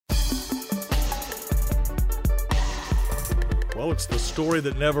Well, it's the story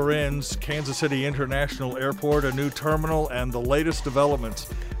that never ends. Kansas City International Airport, a new terminal, and the latest developments.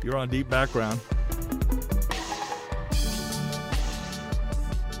 You're on Deep Background.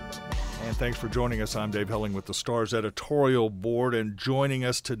 And thanks for joining us. I'm Dave Helling with the Star's editorial board, and joining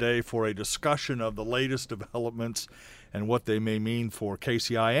us today for a discussion of the latest developments and what they may mean for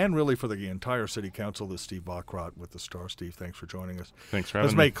KCI and really for the entire City Council is Steve Bachrach with the Star. Steve, thanks for joining us. Thanks for having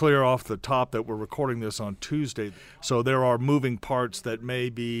me. Let's make clear off the top that we're recording this on Tuesday, so there are moving parts that may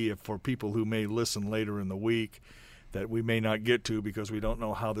be, for people who may listen later in the week, that we may not get to because we don't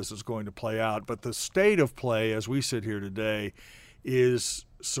know how this is going to play out. But the state of play as we sit here today is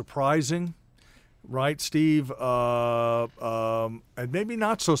surprising, right, Steve? And maybe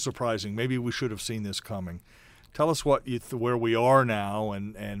not so surprising. Maybe we should have seen this coming. Tell us what where we are now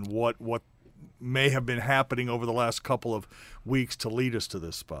and what may have been happening over the last couple of weeks to lead us to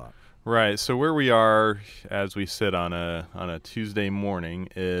this spot. Right. So where we are as we sit on a Tuesday morning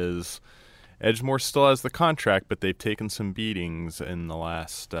is Edgemoor still has the contract, but they've taken some beatings in the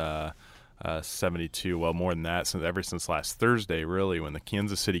last 72, well, more than that, ever since last Thursday, really, when the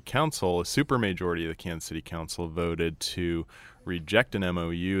Kansas City Council, a supermajority of the Kansas City Council, voted to reject an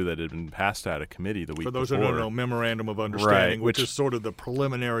MOU that had been passed out of committee the week before. For those who don't know, Memorandum of Understanding, right, which is sort of the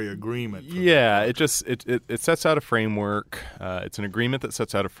preliminary agreement. Yeah, it sets out a framework. It's an agreement that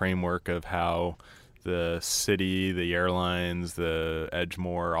sets out a framework of how the city, the airlines, the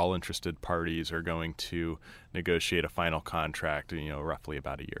Edgemoor, all interested parties are going to negotiate a final contract, roughly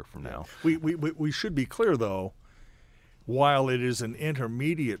about a year from now. We should be clear, though, while it is an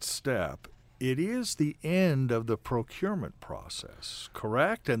intermediate step, it is the end of the procurement process,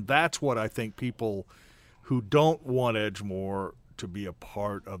 correct? And that's what I think people who don't want Edgemoor to be a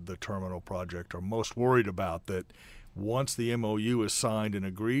part of the terminal project are most worried about, that once the MOU is signed and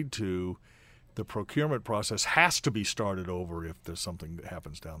agreed to, the procurement process has to be started over if there's something that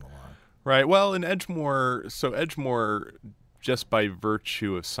happens down the line. Right. Well, in Edgemoor, just by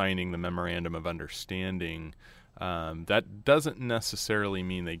virtue of signing the Memorandum of Understanding, that doesn't necessarily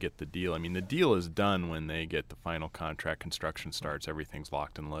mean they get the deal. I mean, the deal is done when they get the final contract, construction starts, everything's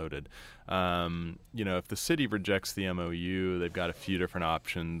locked and loaded. If the city rejects the MOU, they've got a few different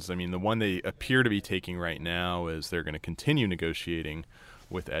options. I mean, the one they appear to be taking right now is they're going to continue negotiating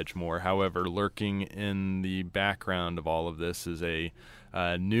with Edgemoor. However, lurking in the background of all of this is a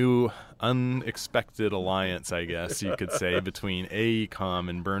new, unexpected alliance, I guess you could say, between AECOM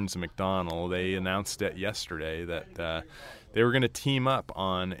and Burns & McDonnell. They announced it yesterday that they were going to team up to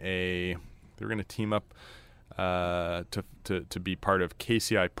be part of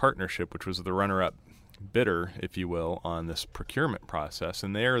KCI Partnership, which was the runner-up bidder, if you will, on this procurement process,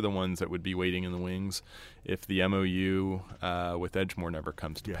 and they are the ones that would be waiting in the wings if the MOU with Edgemoor never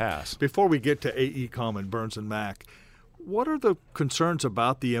comes to pass. Before we get to AECOM and Burns and Mac, what are the concerns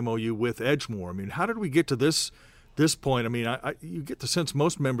about the MOU with Edgemoor? I mean, how did we get to this point? I mean, you get the sense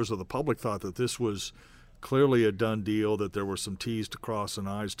most members of the public thought that this was clearly a done deal, that there were some T's to cross and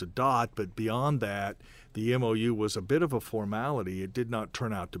I's to dot, but beyond that, the MOU was a bit of a formality. It did not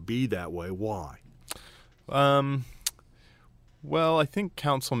turn out to be that way. Why? Well, I think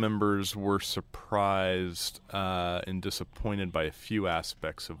council members were surprised and disappointed by a few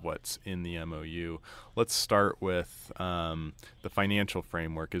aspects of what's in the MOU. Let's start with the financial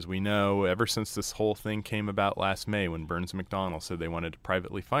framework. As we know, ever since this whole thing came about last May, when Burns & McDonnell said they wanted to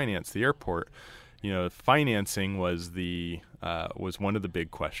privately finance the airport, financing was one of the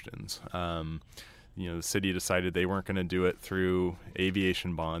big questions. The city decided they weren't going to do it through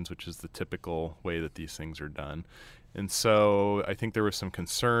aviation bonds, which is the typical way that these things are done. And so I think there was some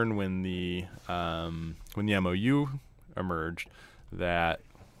concern when the MOU emerged that,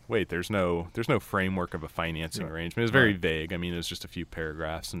 wait, there's no framework of a financing arrangement. It was very vague. I mean, it was just a few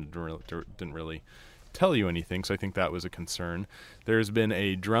paragraphs and didn't really tell you anything, so I think that was a concern. There's been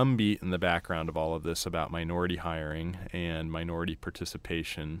a drumbeat in the background of all of this about minority hiring and minority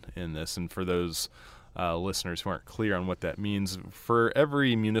participation in this, and for those listeners who aren't clear on what that means, for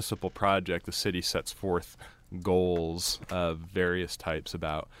every municipal project, the city sets forth goals of various types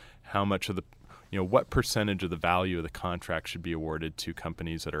about how much of what percentage of the value of the contract should be awarded to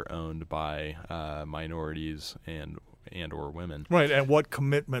companies that are owned by minorities and or women. Right, and what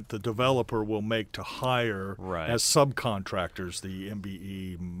commitment the developer will make to hire as subcontractors the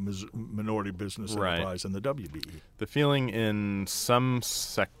MBE, Minority Business Enterprise, and the WBE. The feeling in some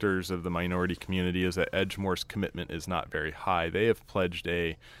sectors of the minority community is that Edgemoor's commitment is not very high. They've pledged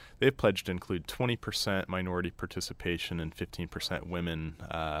to include 20% minority participation and 15%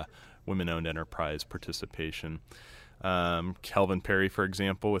 women-owned enterprise participation. Kelvin Perry, for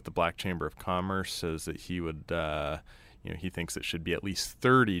example, with the Black Chamber of Commerce, says that he would he thinks it should be at least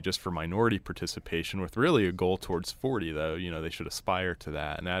 30 just for minority participation, with really a goal towards 40. Though they should aspire to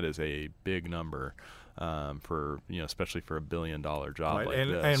that, and that is a big number for especially for $1 billion job like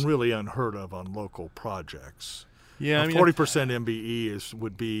this, and really unheard of on local projects. Yeah, 40% MBE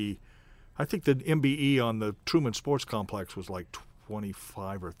would be. I think the MBE on the Truman Sports Complex was like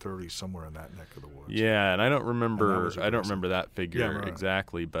 25 or 30, somewhere in that neck of the woods. Yeah, and I don't remember that figure right.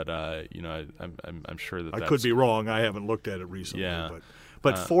 exactly, but I'm sure that I could be wrong. I haven't looked at it recently. Yeah,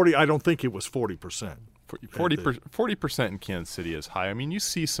 but 40. I don't think it was 40%. 40% in Kansas City is high. I mean, you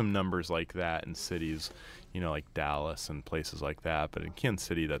see some numbers like that in cities, like Dallas and places like that, but in Kansas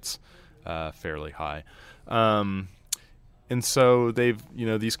City, that's fairly high. And so they've,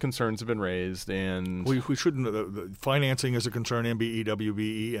 these concerns have been raised, and we shouldn't. The financing is a concern, MBE,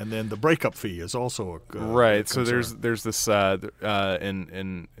 WBE, and then the breakup fee is also a right. A so there's this,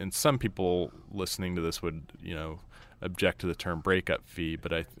 and some people listening to this would object to the term breakup fee,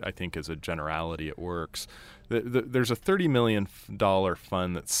 but I think as a generality it works. There's a $30 million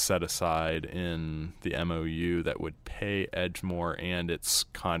fund that's set aside in the MOU that would pay Edgemoor and its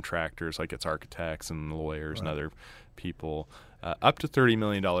contractors, like its architects and lawyers and other people, up to $30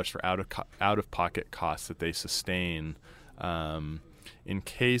 million for out-of-pocket costs that they sustain in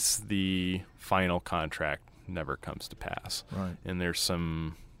case the final contract never comes to pass. Right. And there's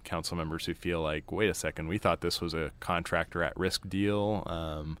some council members who feel like, wait a second, we thought this was a contractor at-risk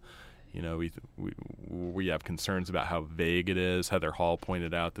deal. We have concerns about how vague it is. Heather Hall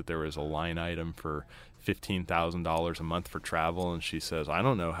pointed out that there was a line item for $15,000 a month for travel, and she says, I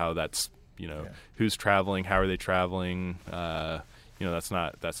don't know how that's who's traveling, how are they traveling? That's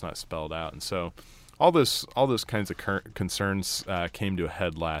not spelled out, and so all those kinds of concerns came to a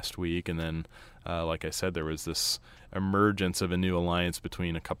head last week, and then, like I said, there was this emergence of a new alliance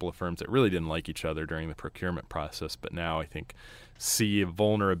between a couple of firms that really didn't like each other during the procurement process, but now I think see a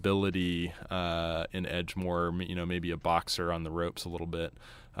vulnerability in Edgemoor, maybe a boxer on the ropes a little bit,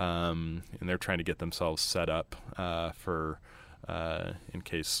 and they're trying to get themselves set up for. In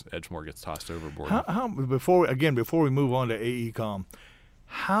case Edgemoor gets tossed overboard. Before we move on to AECOM,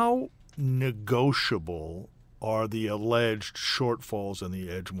 how negotiable are the alleged shortfalls in the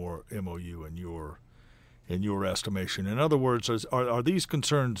Edgemoor MOU in your estimation? In other words, are these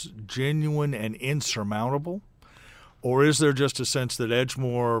concerns genuine and insurmountable, or is there just a sense that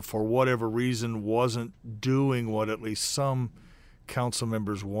Edgemoor, for whatever reason, wasn't doing what at least some council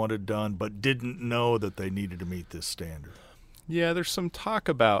members wanted done, but didn't know that they needed to meet this standard? Yeah, there's some talk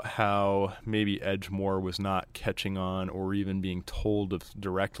about how maybe Edgemoor was not catching on or even being told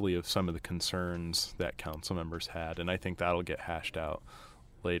directly of some of the concerns that council members had, and I think that'll get hashed out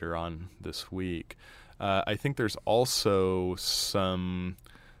later on this week. I think there's also some,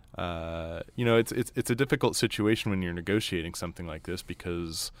 it's a difficult situation when you're negotiating something like this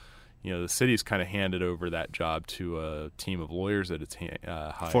because, the city's kind of handed over that job to a team of lawyers that it's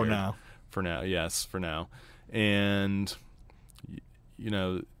hired. For now, yes, for now. And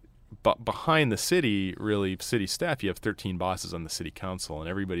but behind the city, really, city staff, you have 13 bosses on the city council, and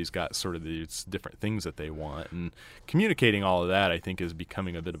everybody's got sort of these different things that they want. And communicating all of that, I think, is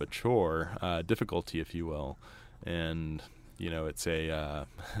becoming a bit of a chore, difficulty, if you will. And, it's a...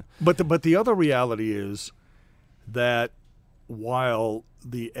 But the other reality is that while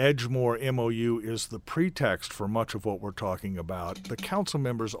the Edgemoor MOU is the pretext for much of what we're talking about, the council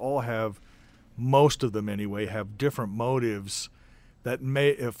members all have, most of them anyway, have different motives that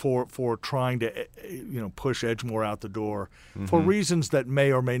may for trying to push Edgemoor out the door for reasons that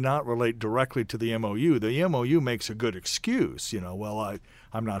may or may not relate directly to the MOU. The MOU makes a good excuse,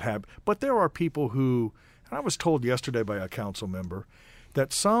 I'm not happy. But there are people who, and I was told yesterday by a council member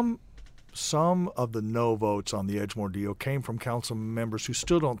that some of the no votes on the Edgemoor deal came from council members who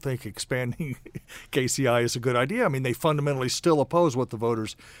still don't think expanding KCI is a good idea. I mean, they fundamentally still oppose what the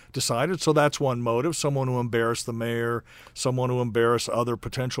voters decided. So that's one motive. Someone who embarrassed the mayor, someone who embarrassed other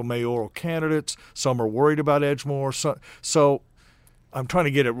potential mayoral candidates. Some are worried about Edgemoor. So I'm trying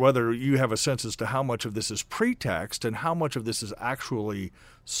to get at whether you have a sense as to how much of this is pretext and how much of this is actually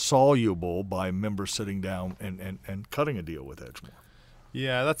soluble by members sitting down and cutting a deal with Edgemoor.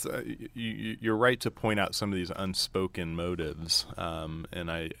 Yeah, that's you're right to point out some of these unspoken motives,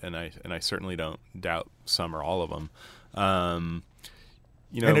 and I certainly don't doubt some or all of them. And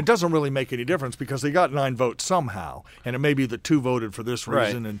it doesn't really make any difference because they got 9 votes somehow, and it may be that 2 voted for this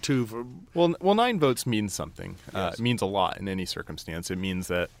reason and 2 for. Well, 9 votes means something. Yes. It means a lot in any circumstance. It means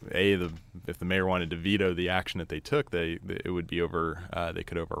that if the mayor wanted to veto the action that they took, it would be over. They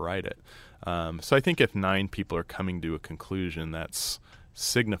could override it. So I think if 9 people are coming to a conclusion, that's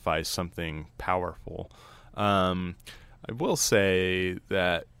signifies something powerful. I will say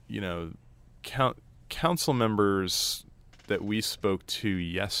that, council members that we spoke to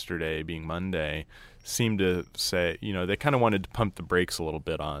yesterday, being Monday, seemed to say, they kind of wanted to pump the brakes a little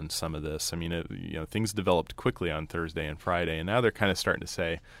bit on some of this. I mean, things developed quickly on Thursday and Friday, and now they're kind of starting to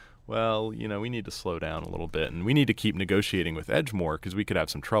say, well, we need to slow down a little bit, and we need to keep negotiating with Edgemoor because we could have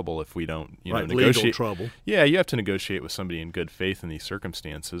some trouble if we don't, negotiate. Legal trouble. Yeah, you have to negotiate with somebody in good faith in these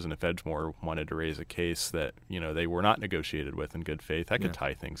circumstances, and if Edgemoor wanted to raise a case that, they were not negotiated with in good faith, that could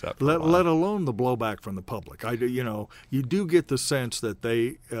tie things up. Let alone the blowback from the public. You do get the sense that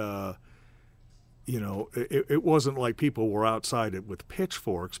they, it wasn't like people were outside it with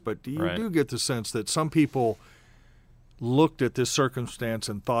pitchforks, but you do get the sense that some people looked at this circumstance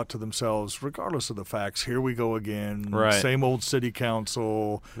and thought to themselves, regardless of the facts, here we go again, same old city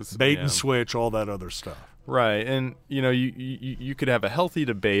council, bait and switch, all that other stuff. Right, and you could have a healthy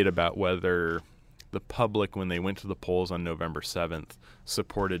debate about whether the public, when they went to the polls on November 7th,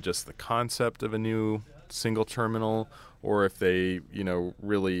 supported just the concept of a new single terminal, or if they,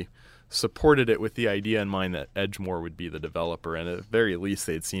 really supported it with the idea in mind that Edgemoor would be the developer, and at the very least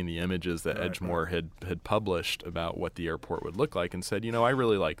they'd seen the images that Edgemoor had published about what the airport would look like and said, I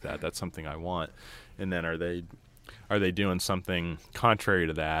really like that. That's something I want. And then are they doing something contrary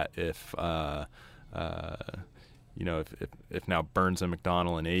to that if now Burns and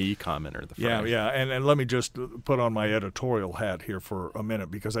McDonnell and AECom enter the fray? Yeah, and let me just put on my editorial hat here for a minute,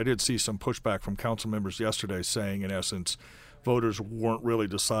 because I did see some pushback from council members yesterday saying, in essence, voters weren't really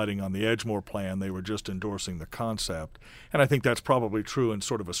deciding on the Edgemoor plan. They were just endorsing the concept. And I think that's probably true in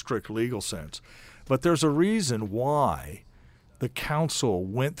sort of a strict legal sense. But there's a reason why the council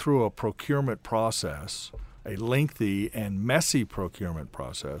went through a procurement process, a lengthy and messy procurement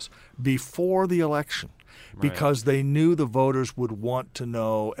process, before the election, because they knew the voters would want to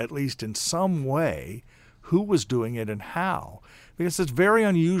know, at least in some way, who was doing it and how. Because it's very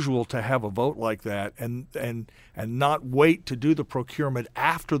unusual to have a vote like that and not wait to do the procurement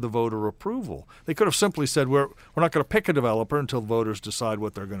after the voter approval. They could have simply said, we're not going to pick a developer until voters decide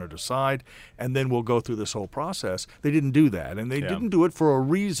what they're going to decide, and then we'll go through this whole process. They didn't do that, and they didn't do it for a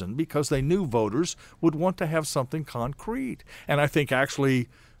reason, because they knew voters would want to have something concrete. And I think actually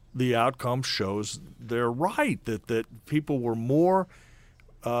the outcome shows they're right, that people were more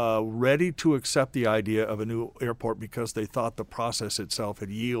ready to accept the idea of a new airport because they thought the process itself had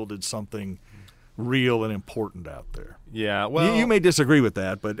yielded something real and important out there. Yeah, well, you may disagree with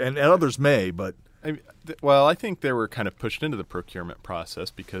that, and others may, but I think they were kind of pushed into the procurement process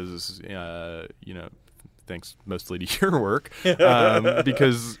because thanks mostly to your work,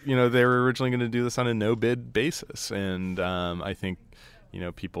 because they were originally going to do this on a no bid basis, and I think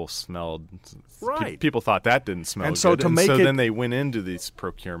people smelled. People thought that didn't smell and good. So then they went into this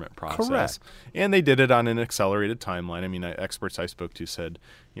procurement process. Correct. And they did it on an accelerated timeline. I mean, experts I spoke to said,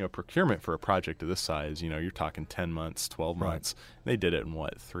 procurement for a project of this size, you're talking 10 months, 12 months. They did it in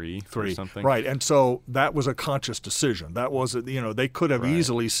three or something? Right. And so that was a conscious decision. That wasn't, they could have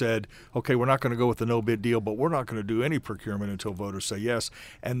easily said, okay, we're not going to go with the no bid deal, but we're not going to do any procurement until voters say yes.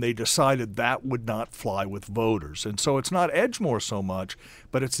 And they decided that would not fly with voters. And so it's not Edgemoor so much,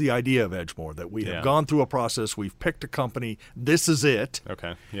 but it's the idea of Edgemoor, that we have gone through a process, we've picked a company, this is it.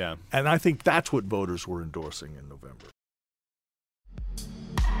 Okay, yeah. And I think that's what voters were endorsing in November.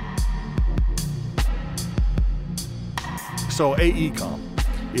 So AECom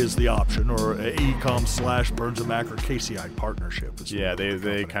is the option, or AECom / Burns & Mac or KCI partnership. Yeah,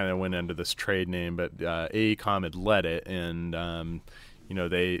 they kind of went under this trade name, but AECom had led it, and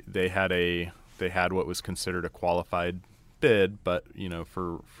they had what was considered a qualified bid, but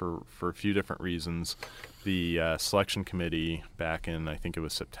for a few different reasons, the selection committee back in, I think it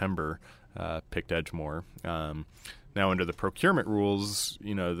was September, picked Edgemoor. Now, under the procurement rules,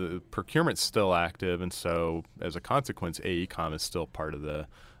 the procurement's still active, and so as a consequence, AECom is still part of the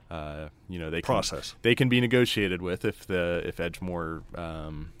process. They can be negotiated with if Edgemoor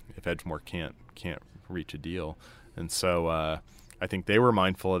can't reach a deal, and so I think they were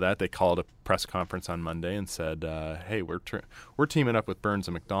mindful of that. They called a press conference on Monday and said, "Hey, we're teaming up with Burns &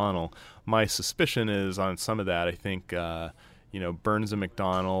 McDonnell." My suspicion is on some of that, I think. Burns &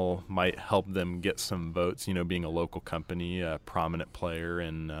 McDonnell might help them get some votes, being a local company, a prominent player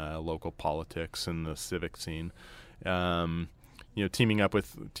in local politics and the civic scene. Teaming up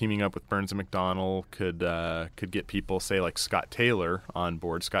with Burns & McDonnell could get people, say, like Scott Taylor on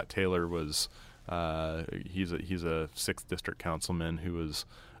board. Scott Taylor was he's a 6th district councilman who was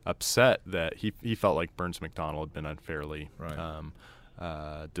upset that he felt like Burns & McDonnell had been unfairly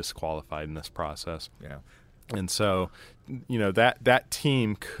disqualified in this process. Yeah. And so, that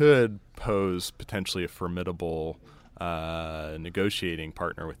team could pose potentially a formidable negotiating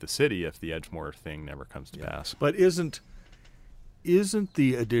partner with the city if the Edgemoor thing never comes to pass. But isn't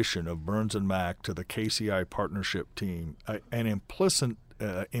the addition of Burns and Mack to the KCI partnership team an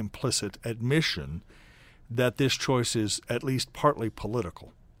implicit admission that this choice is at least partly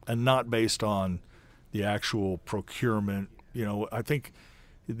political and not based on the actual procurement? I think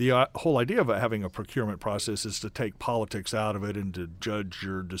the whole idea of having a procurement process is to take politics out of it and to judge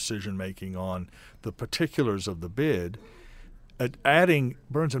your decision making on the particulars of the bid. Adding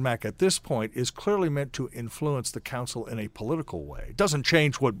Burns and Mack at this point is clearly meant to influence the council in a political way. It doesn't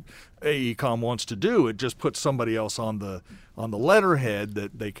change what AECOM wants to do. It just puts somebody else on the letterhead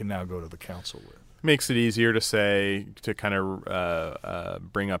that they can now go to the council with. Makes it easier to kind of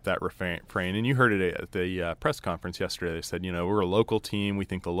bring up that refrain. And you heard it at the press conference yesterday. They said, we're a local team. We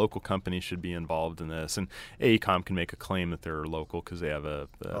think the local company should be involved in this. And AECOM can make a claim that they're local because they have a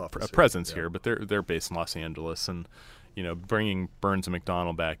presence here, but they're based in Los Angeles. And bringing Burns and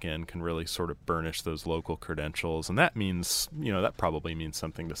McDonnell back in can really sort of burnish those local credentials, and that means, that probably means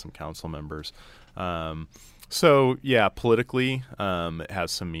something to some council members. So yeah, politically, it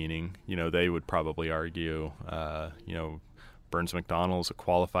has some meaning. They would probably argue, Burns McDonnell is a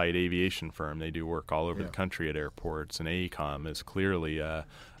qualified aviation firm. They do work all over the country at airports, and AECOM is clearly a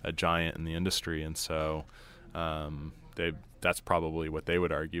giant in the industry, and so that's probably what they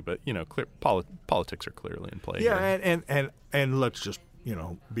would argue. But politics are clearly in play. Yeah, here. and let's just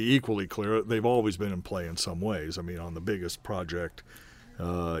be equally clear. They've always been in play in some ways. I mean, on the biggest project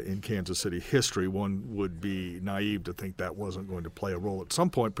in Kansas City history, one would be naive to think that wasn't going to play a role at some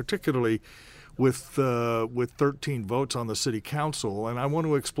point, particularly with 13 votes on the city council. And I want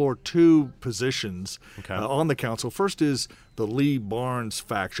to explore two positions on the council. First is the Lee Barnes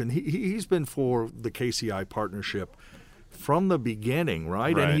faction. He's been for the KCI partnership from the beginning,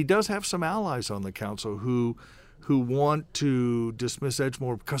 right? And he does have some allies on the council who want to dismiss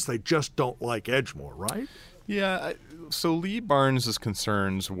Edgemoor because they just don't like Edgemoor, right? Yeah. So Lee Barnes'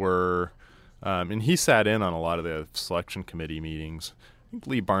 concerns were, and he sat in on a lot of the selection committee meetings. I think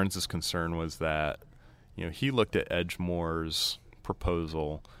Lee Barnes' concern was that, he looked at Edgemoor's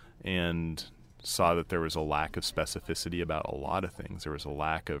proposal and saw that there was a lack of specificity about a lot of things. There was a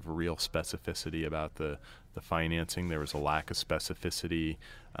lack of real specificity about the financing. There was a lack of specificity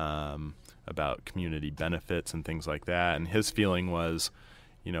about community benefits and things like that. And his feeling was,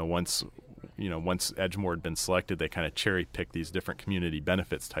 once Edgemoor had been selected, they kind of cherry-picked these different community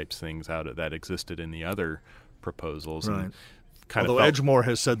benefits types things out that existed in the other proposals. Right. And although Edgemoor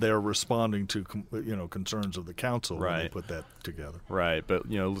has said they're responding to concerns of the council when they put that together. Right, but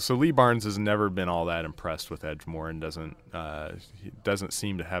so Lee Barnes has never been all that impressed with Edgemoor and doesn't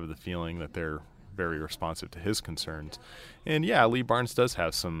seem to have the feeling that they're very responsive to his concerns. And yeah, Lee Barnes does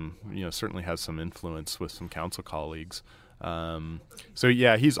have some, certainly has some influence with some council colleagues. So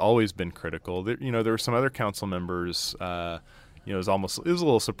yeah, he's always been critical. There were some other council members. It was a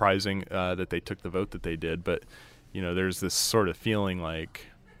little surprising that they took the vote that they did, but there's this sort of feeling like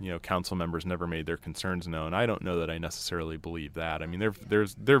council members never made their concerns known. I don't know that I necessarily believe that. I mean, there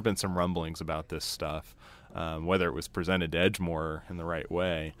have been some rumblings about this stuff. Whether it was presented to Edgemoor in the right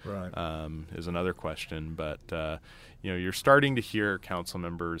way is another question. But you're starting to hear council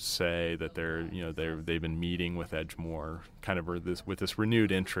members say that they've been meeting with Edgemoor kind of with this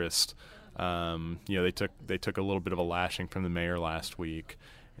renewed interest. They took a little bit of a lashing from the mayor last week,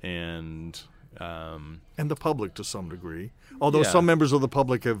 and the public to some degree. Although some members of the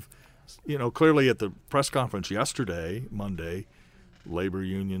public have, clearly at the press conference yesterday, Monday, labor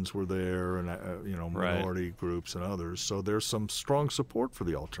unions were there and, minority groups and others. So there's some strong support for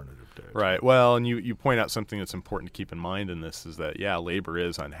the alternative to Edgemoor. Right. Well, and you point out something that's important to keep in mind in this is that, labor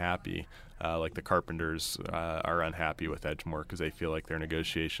is unhappy. Like the carpenters are unhappy with Edgemoor because they feel like their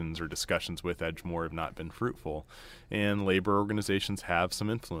negotiations or discussions with Edgemoor have not been fruitful. And labor organizations have some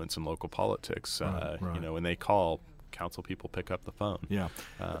influence in local politics. When they call, council people pick up the phone. Yeah.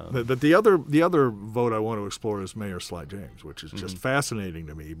 But the other vote I want to explore is Mayor Sly James, which is just fascinating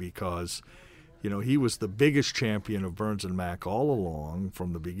to me because, he was the biggest champion of Burns and Mack all along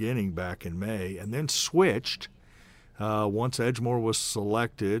from the beginning back in May, and then switched once Edgemoor was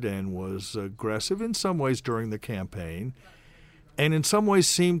selected and was aggressive in some ways during the campaign, and in some ways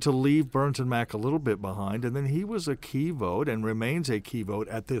seemed to leave Burns and Mack a little bit behind. And then he was a key vote and remains a key vote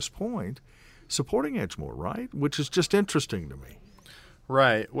at this point, supporting Edgemoor, right? Which is just interesting to me.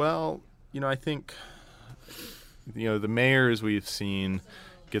 Right. Well, I think, the mayor, as we've seen,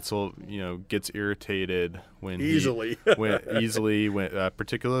 gets irritated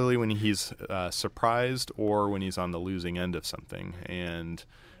particularly when he's surprised or when he's on the losing end of something. And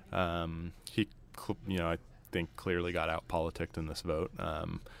think clearly got out-politicked in this vote.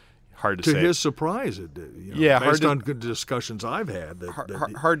 Hard to To say. his surprise, it did. Based on good discussions I've had.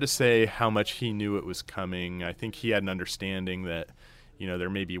 Hard to say how much he knew it was coming. I think he had an understanding that, there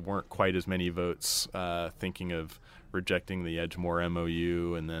maybe weren't quite as many votes thinking of rejecting the Edgemoor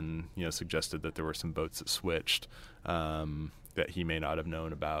MOU, and then, suggested that there were some votes that switched that he may not have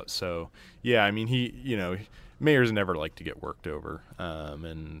known about. So, yeah, I mean, mayors never like to get worked over,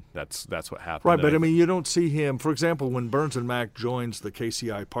 and that's what happened. Right, but I mean, you don't see him. For example, when Burns and Mack joins the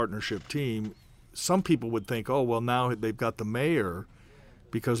KCI partnership team, some people would think, oh, well, now they've got the mayor,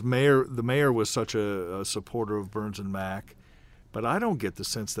 because the mayor was such a supporter of Burns and Mack. But I don't get the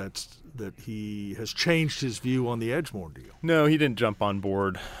sense that he has changed his view on the Edgemoor deal. No, he didn't jump on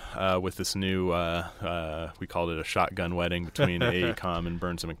board with this new, we called it a shotgun wedding between AECOM and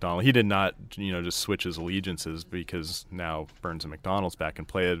Burns and McDonnell. He did not, just switch his allegiances because now Burns and McDonnell's back in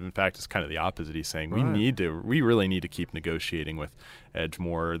play. In fact, it's kind of the opposite. He's saying we really need to keep negotiating with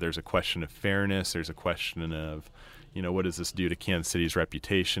Edgemoor. There's a question of fairness. There's a question of, what does this do to Kansas City's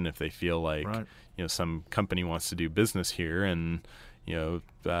reputation if they feel like, some company wants to do business here, and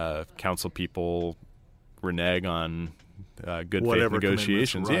council people renege on good faith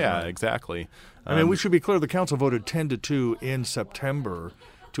negotiations. Right. Exactly. I mean, we should be clear. The council voted 10-2 in September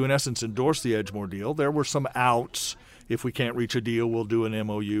to, in essence, endorse the Edgemoor deal. There were some outs. If we can't reach a deal, we'll do an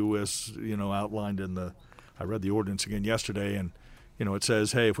MOU as outlined in the. I read the ordinance again yesterday, and it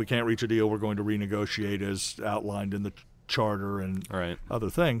says, hey, if we can't reach a deal, we're going to renegotiate as outlined in the charter and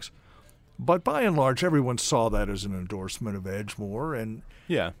other things. But by and large, everyone saw that as an endorsement of Edgemoor, and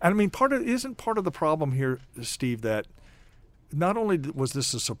I mean, isn't part of the problem here, Steve, that not only was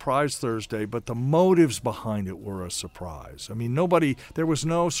this a surprise Thursday, but the motives behind it were a surprise. I mean, there was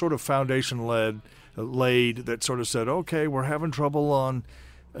no sort of foundation laid that sort of said, okay, we're having trouble on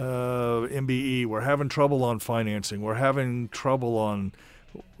MBE, we're having trouble on financing, we're having trouble on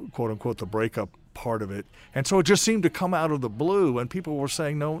quote unquote the breakup part of it, and so it just seemed to come out of the blue, and people were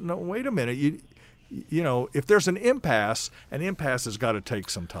saying, no, wait a minute, if there's an impasse has got to take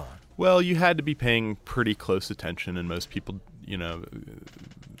some time. Well, you had to be paying pretty close attention, and most people,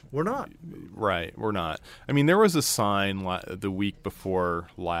 we're not. Right, we're not. I mean, there was a sign the week before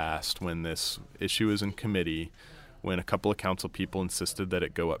last when this issue was in committee, when a couple of council people insisted that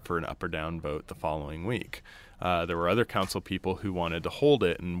it go up for an up or down vote the following week. There were other council people who wanted to hold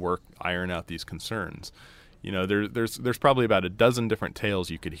it and iron out these concerns. There's probably about a dozen different tales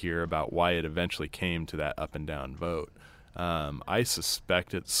you could hear about why it eventually came to that up and down vote. I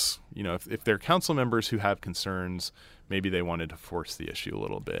suspect it's, if there are council members who have concerns, maybe they wanted to force the issue a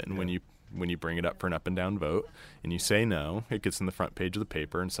little bit. And when you bring it up for an up and down vote and you say no, it gets in the front page of the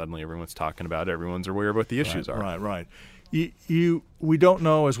paper, and suddenly everyone's talking about it. Everyone's aware of what the issues are. Right. We don't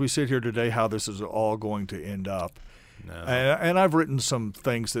know as we sit here today how this is all going to end up. No. And I've written some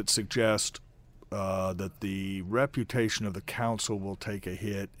things that suggest that the reputation of the council will take a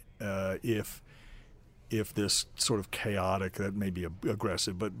hit if this sort of chaotic, that may be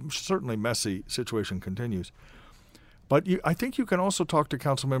aggressive, but certainly messy situation continues. But I think you can also talk to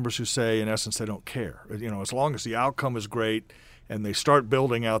council members who say, in essence, they don't care. As long as the outcome is great and they start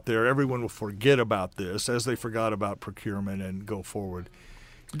building out there, everyone will forget about this as they forgot about procurement and go forward.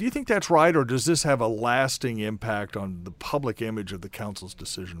 Do you think that's right, or does this have a lasting impact on the public image of the council's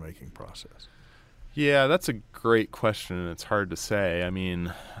decision-making process? Yeah, that's a great question, and it's hard to say. I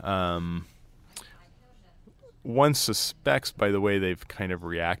mean, one suspects by the way they've kind of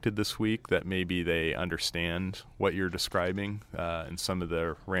reacted this week that maybe they understand what you're describing and some of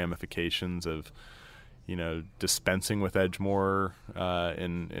the ramifications of, dispensing with Edgemoor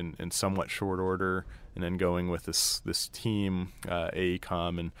in somewhat short order, and then going with this team,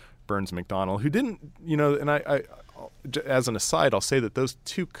 AECOM and Burns McDonnell, who didn't, and I as an aside, I'll say that those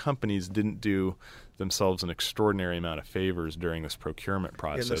two companies didn't do themselves an extraordinary amount of favors during this procurement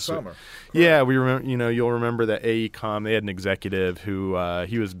process. In the summer. Yeah, we remember. You'll remember that AECOM, they had an executive who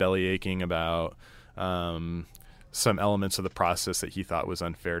he was belly aching about some elements of the process that he thought was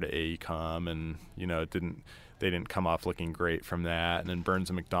unfair to AECOM, and they didn't come off looking great from that. And then Burns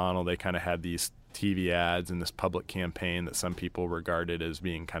and McDonnell, they kind of had these TV ads and this public campaign that some people regarded as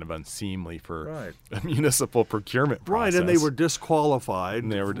being kind of unseemly for a municipal procurement process. Right, and they were disqualified,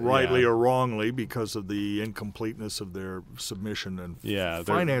 rightly or wrongly, because of the incompleteness of their submission and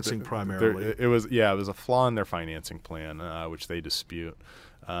financing primarily. It was a flaw in their financing plan, which they dispute.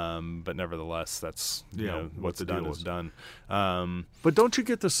 But nevertheless, that's what's done is done. But don't you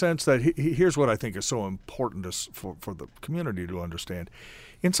get the sense that here's what I think is so important for the community to understand.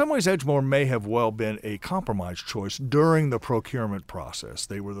 In some ways, Edgemoor may have well been a compromise choice during the procurement process.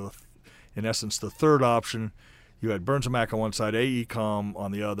 They were in essence, the third option. You had Burns and Mac on one side, AECOM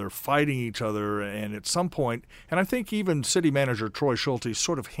on the other, fighting each other. And at some point, and I think even city manager Troy Schulte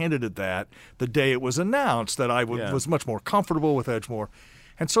sort of hinted at that the day it was announced that I was much more comfortable with Edgemoor.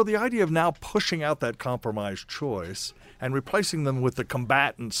 And so the idea of now pushing out that compromise choice and replacing them with the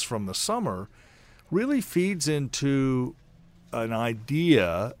combatants from the summer really feeds into an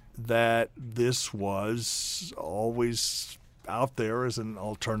idea that this was always out there as an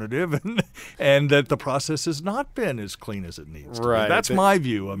alternative, and that the process has not been as clean as it needs to be. That's my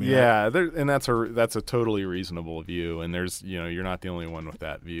view. I mean, and that's a totally reasonable view. And there's you're not the only one with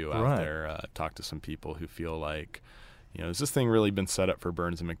that view out there. Talk to some people who feel like, has this thing really been set up for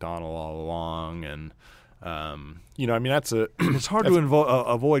Burns and McDonnell all along? And that's it's hard to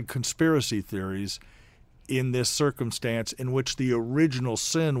avoid conspiracy theories in this circumstance in which the original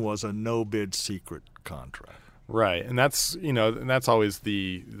sin was a no-bid secret contract. Right, and that's always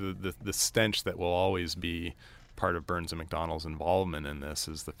the stench that will always be part of Burns and McDonnell's involvement in this,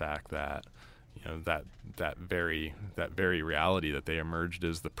 is the fact that that very reality that they emerged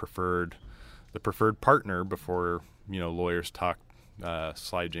as the preferred partner before lawyers talked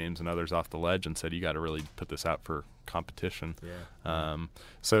Sly James and others off the ledge and said, you got to really put this out for competition.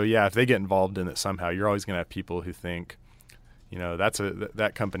 If they get involved in it somehow, you're always going to have people who think,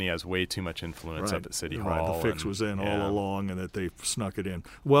 that company has way too much influence up at City Hall. Right, the fix was in all along, and that they snuck it in.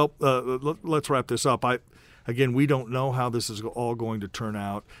 Well, let's wrap this up. Again, we don't know how this is all going to turn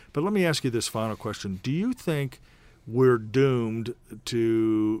out, but let me ask you this final question. Do you think we're doomed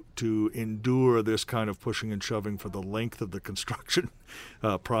to endure this kind of pushing and shoving for the length of the construction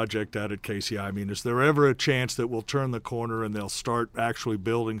project out at KCI? I mean, is there ever a chance that we'll turn the corner and they'll start actually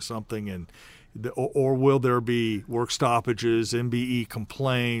building something, or will there be work stoppages, MBE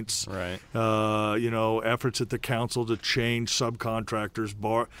complaints, efforts at the council to change subcontractors?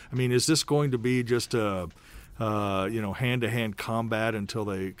 Is this going to be just a hand-to-hand combat until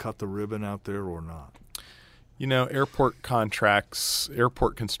they cut the ribbon out there, or not? Airport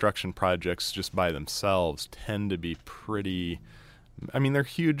construction projects just by themselves tend to be pretty. They're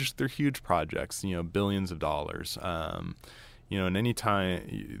huge. They're huge projects. Billions of dollars. And any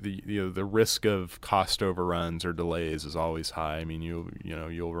time the risk of cost overruns or delays is always high.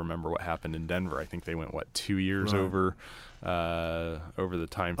 You'll remember what happened in Denver. I think they went 2 years over the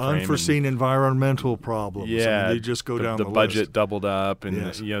time frame. Unforeseen environmental problems. Yeah, they just go down the list. The budget doubled up,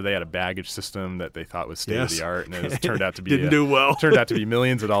 and they had a baggage system that they thought was state of the art, and it turned out to be didn't do well. Turned out to be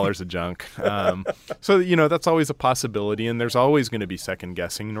millions of dollars of junk. So that's always a possibility, and there's always going to be second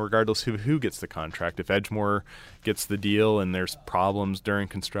guessing, regardless of who gets the contract. If Edgemoor gets the deal and there's problems during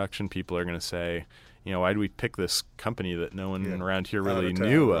construction, people are going to say, why do we pick this company that no one around here really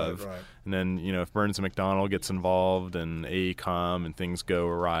knew of? Right. And then, if Burns and McDonnell gets involved and AECOM and things go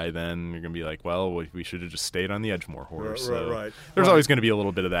awry, then you're going to be like, well, we should have just stayed on the Edgemoor horse. There's always going to be a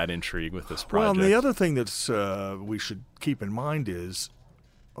little bit of that intrigue with this project. Well, and the other thing that's we should keep in mind is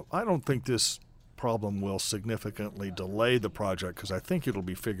I don't think this problem will significantly delay the project, because I think it'll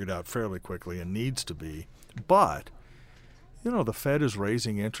be figured out fairly quickly and needs to be. But the Fed is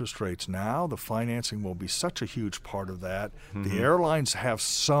raising interest rates now. The financing will be such a huge part of that. Mm-hmm. The airlines have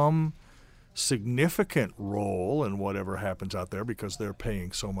some significant role in whatever happens out there because they're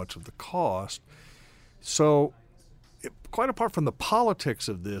paying so much of the cost. So quite apart from the politics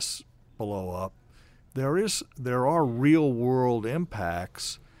of this blow up, there are real-world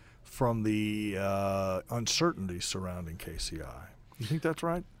impacts from the uncertainty surrounding KCI. You think that's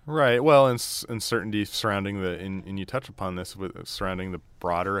right? Right. Well, uncertainty surrounding and you touch upon this surrounding the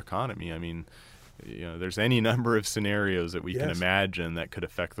broader economy. There's any number of scenarios that we can imagine that could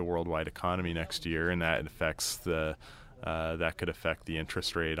affect the worldwide economy next year, and that affects that could affect the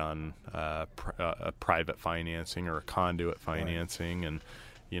interest rate on private financing or a conduit financing, and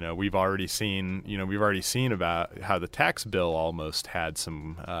we've already seen about how the tax bill almost had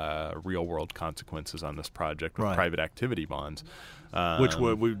some real world consequences on this project with private activity bonds. Which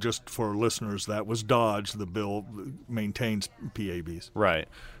we just for listeners, that was Dodge. The bill maintains PABs. Right.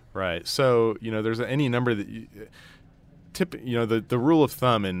 So there's any number that the rule of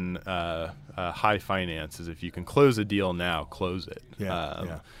thumb in high finance is if you can close a deal now, close it.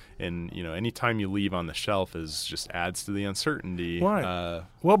 And any time you leave on the shelf just adds to the uncertainty. Right.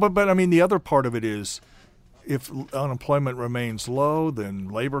 But the other part of it is, if unemployment remains low, then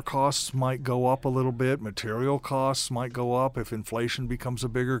labor costs might go up a little bit. Material costs might go up if inflation becomes a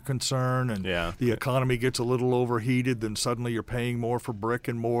bigger concern, and the economy gets a little overheated. Then suddenly you're paying more for brick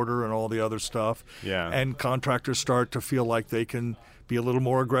and mortar and all the other stuff. And contractors start to feel like they can be a little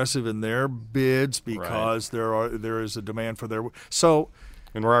more aggressive in their bids because there is a demand for their. So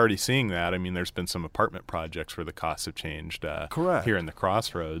And we're already seeing that. I mean, there's been some apartment projects where the costs have changed. Correct. Here in the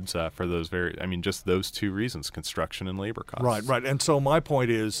Crossroads for those just those two reasons, construction and labor costs. Right. And so my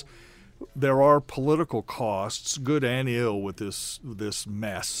point is, there are political costs, good and ill, with this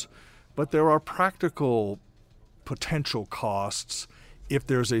mess, but there are practical potential costs if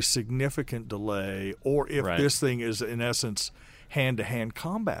there's a significant delay, or if this thing is in essence hand-to-hand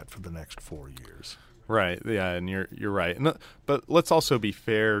combat for the next 4 years. Right. Yeah, and you're right. But let's also be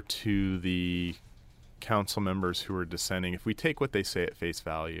fair to the council members who are dissenting. If we take what they say at face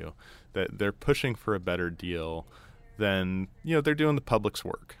value, that they're pushing for a better deal, then they're doing the public's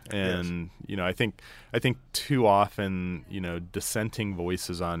work. And I think too often dissenting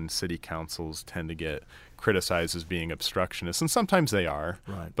voices on city councils tend to get criticized as being obstructionist, and sometimes they are.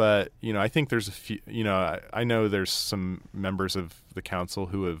 Right. But I think there's a few. I know there's some members of the council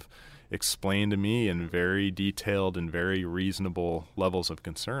who have explained to me in very detailed and very reasonable levels of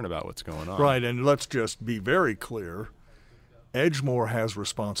concern about what's going on. Right, and let's just be very clear. Edgemoor has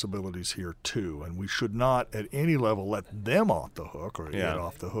responsibilities here too, and we should not at any level let them off the hook or it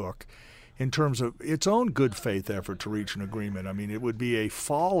off the hook in terms of its own good faith effort to reach an agreement. I mean, it would be a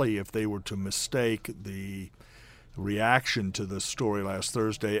folly if they were to mistake the reaction to the story last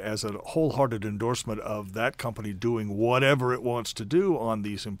Thursday as a wholehearted endorsement of that company doing whatever it wants to do on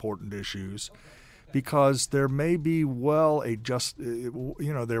these important issues, because there may be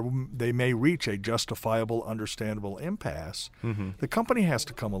they may reach a justifiable, understandable impasse. Mm-hmm. The company has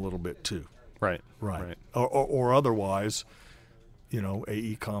to come a little bit too. Right. Or otherwise,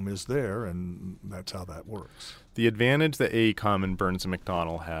 AECOM is there, and that's how that works. The advantage that AECOM and Burns and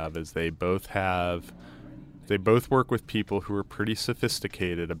McDonnell have is they both work with people who are pretty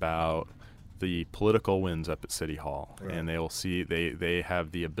sophisticated about the political winds up at City Hall, right. And they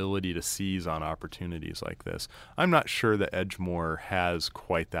have the ability to seize on opportunities like this. I'm not sure that Edgemoor has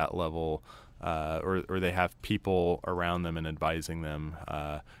quite that level, or they have people around them and advising them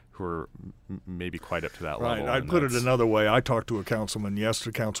who are maybe quite up to that level. Right. I'd put it another way. I talked to a council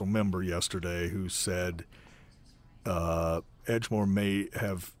member yesterday who said Edgemoor may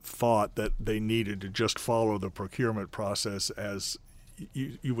have thought that they needed to just follow the procurement process as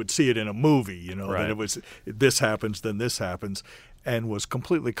you would see it in a movie, right. That it was this happens, then this happens, and was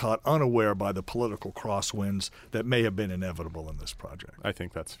completely caught unaware by the political crosswinds that may have been inevitable in this project. I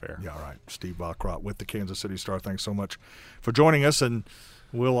think that's fair. Yeah, all right. Steve Bachrach with the Kansas City Star. Thanks so much for joining us, and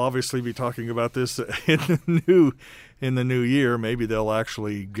we'll obviously be talking about this in the new year. Maybe they'll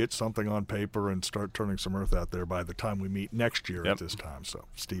actually get something on paper and start turning some earth out there by the time we meet next year at this time. So,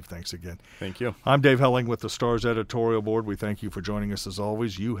 Steve, thanks again. Thank you. I'm Dave Helling with the Star's editorial board. We thank you for joining us as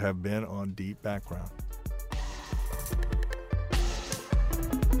always. You have been on Deep Background.